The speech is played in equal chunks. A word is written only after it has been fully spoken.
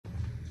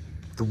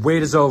The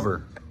wait is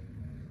over.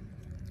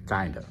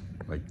 Kinda.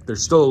 Like,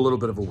 there's still a little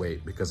bit of a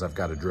wait because I've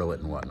got to drill it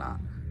and whatnot.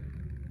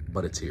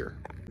 But it's here.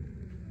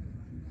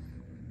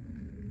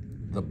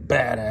 The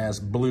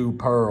badass blue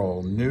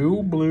pearl,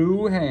 new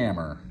blue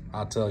hammer.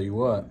 I'll tell you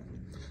what,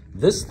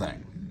 this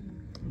thing,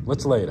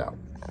 let's lay it out.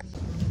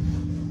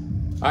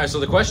 All right, so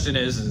the question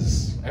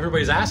is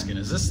everybody's asking,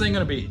 is this thing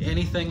gonna be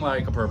anything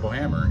like a purple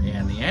hammer?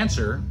 And the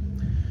answer,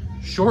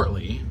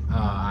 shortly,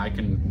 I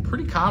can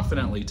pretty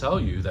confidently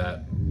tell you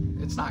that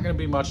it's not gonna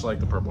be much like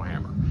the purple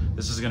hammer.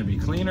 This is gonna be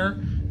cleaner,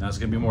 and it's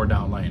gonna be more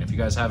down lane. If you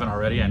guys haven't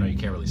already, I know you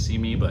can't really see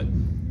me, but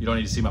you don't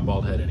need to see my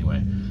bald head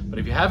anyway. But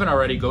if you haven't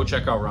already, go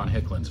check out Ron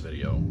Hicklin's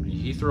video.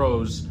 He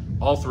throws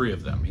all three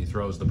of them. He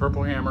throws the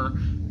purple hammer,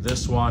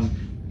 this one,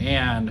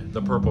 and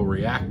the purple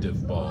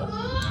reactive ball.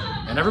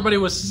 And everybody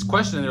was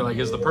questioning, they're like,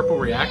 is the purple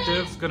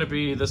reactive gonna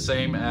be the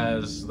same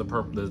as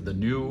the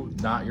new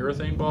not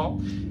urethane ball?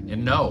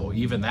 And no,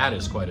 even that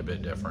is quite a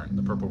bit different.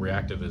 The purple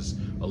reactive is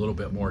a little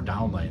bit more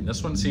down lane.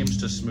 This one seems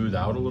to smooth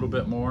out a little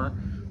bit more.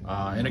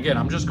 And again,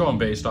 I'm just going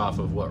based off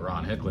of what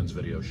Ron Hicklin's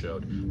video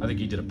showed. I think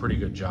he did a pretty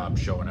good job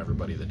showing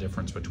everybody the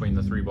difference between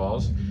the three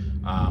balls.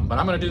 But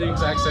I'm gonna do the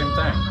exact same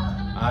thing.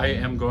 I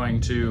am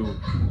going to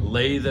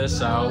lay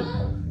this out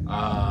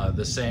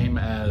the same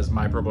as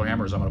my purple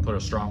hammers. I'm gonna put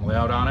a strong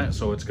layout on it.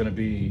 So it's gonna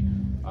be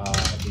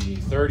the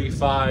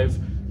 35.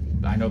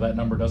 I know that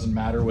number doesn't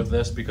matter with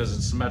this because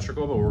it's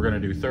symmetrical, but we're gonna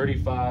do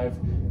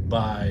 35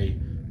 by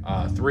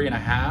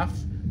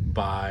 3.5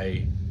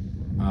 by,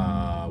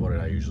 what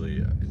did I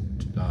usually,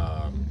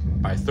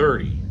 by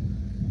 30,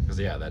 because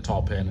yeah, that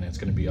tall pin, and it's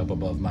going to be up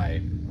above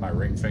my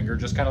ring finger,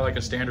 just kind of like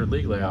a standard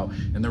league layout.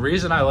 And the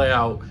reason I lay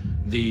out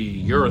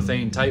the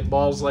urethane type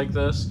balls like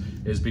this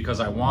is because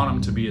I want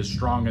them to be as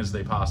strong as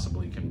they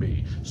possibly can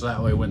be, so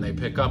that way when they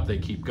pick up, they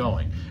keep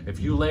going.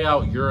 If you lay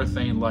out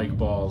urethane like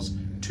balls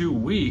too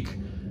weak,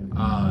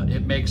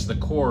 it makes the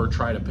core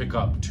try to pick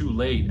up too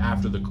late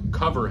after the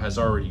cover has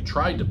already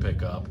tried to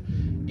pick up,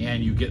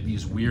 and you get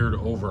these weird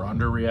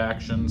over-under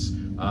reactions.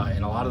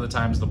 And a lot of the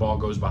times the ball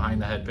goes behind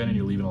the head pin and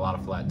you're leaving a lot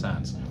of flat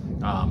tens.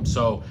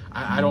 So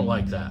I don't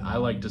like that. I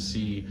like to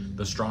see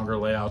the stronger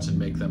layouts and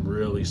make them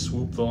really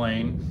swoop the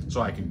lane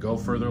so I can go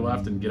further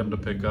left and get them to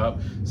pick up.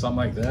 Something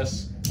like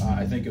this,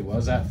 I think it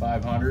was at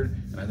 500,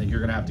 and I think you're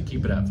gonna have to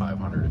keep it at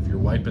 500. If you're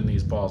wiping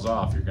these balls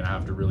off, you're gonna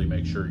have to really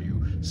make sure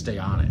you stay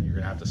on it. You're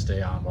gonna have to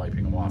stay on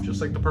wiping them off, just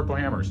like the purple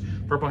hammers.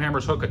 Purple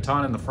hammers hook a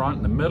ton in the front,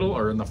 in the middle,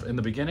 or in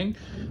the beginning,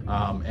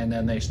 and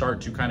then they start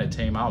to kind of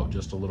tame out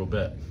just a little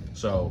bit.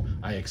 So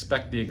I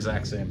expect the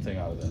exact same thing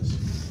out of this.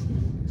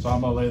 So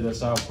I'm gonna lay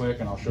this out quick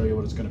and I'll show you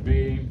what it's gonna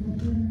be.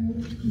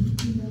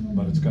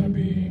 But it's gonna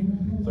be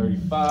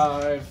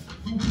 35,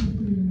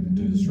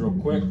 do this real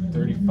quick,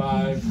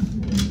 35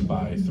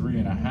 by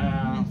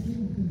 3.5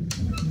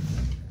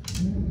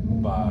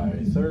 by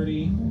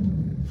 30.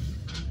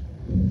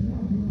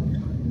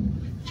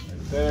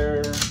 Right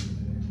there.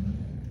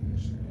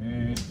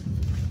 Okay.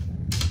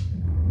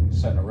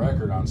 Setting a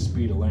record on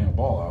speed of laying a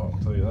ball out, I'll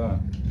tell you that.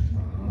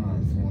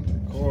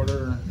 4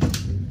 3/4.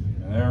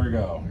 And there we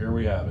go. Here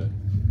we have it.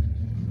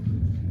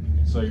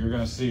 So you're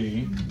gonna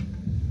see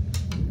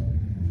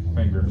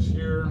fingers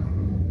here,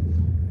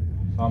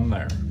 thumb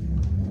there.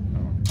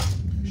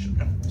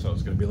 So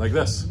it's gonna be like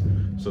this.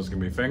 So it's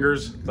gonna be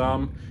fingers,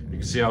 thumb. You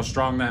can see how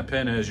strong that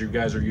pin is. You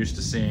guys are used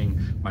to seeing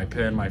my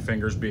pin, my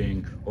fingers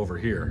being over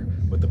here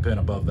with the pin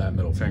above that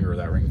middle finger,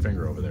 that ring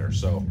finger over there.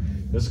 So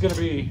this is gonna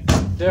be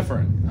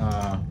different,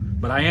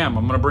 but I'm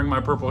gonna bring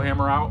my purple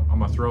hammer out. I'm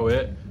gonna throw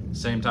it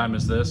same time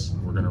as this.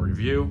 We're gonna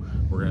review,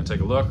 we're gonna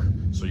take a look.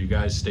 So you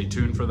guys stay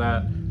tuned for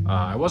that.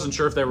 I wasn't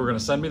sure if they were gonna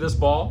send me this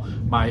ball.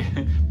 My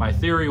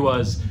theory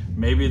was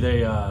maybe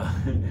they,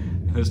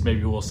 this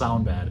maybe will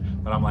sound bad,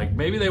 but I'm like,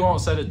 maybe they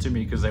won't send it to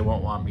me because they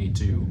won't want me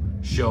to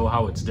show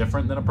how it's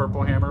different than a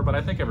purple hammer, but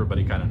I think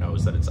everybody kind of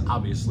knows that it's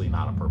obviously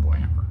not a purple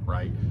hammer,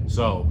 right?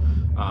 So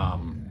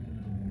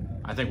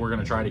I think we're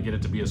gonna try to get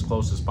it to be as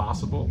close as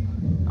possible.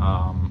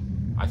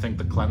 I think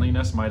the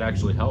cleanliness might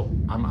actually help.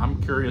 I'm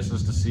curious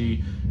as to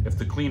see if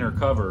the cleaner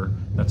cover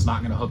that's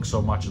not gonna hook so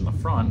much in the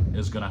front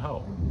is gonna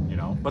help, you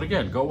know? But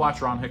again, go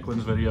watch Ron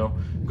Hicklin's video,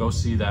 go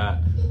see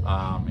that,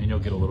 and you'll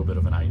get a little bit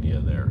of an idea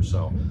there.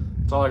 So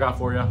that's all I got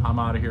for you. I'm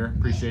out of here.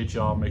 Appreciate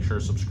y'all. Make sure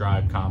to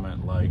subscribe,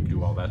 comment, like,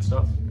 do all that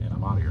stuff, and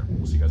I'm out of here.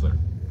 We'll see you guys later.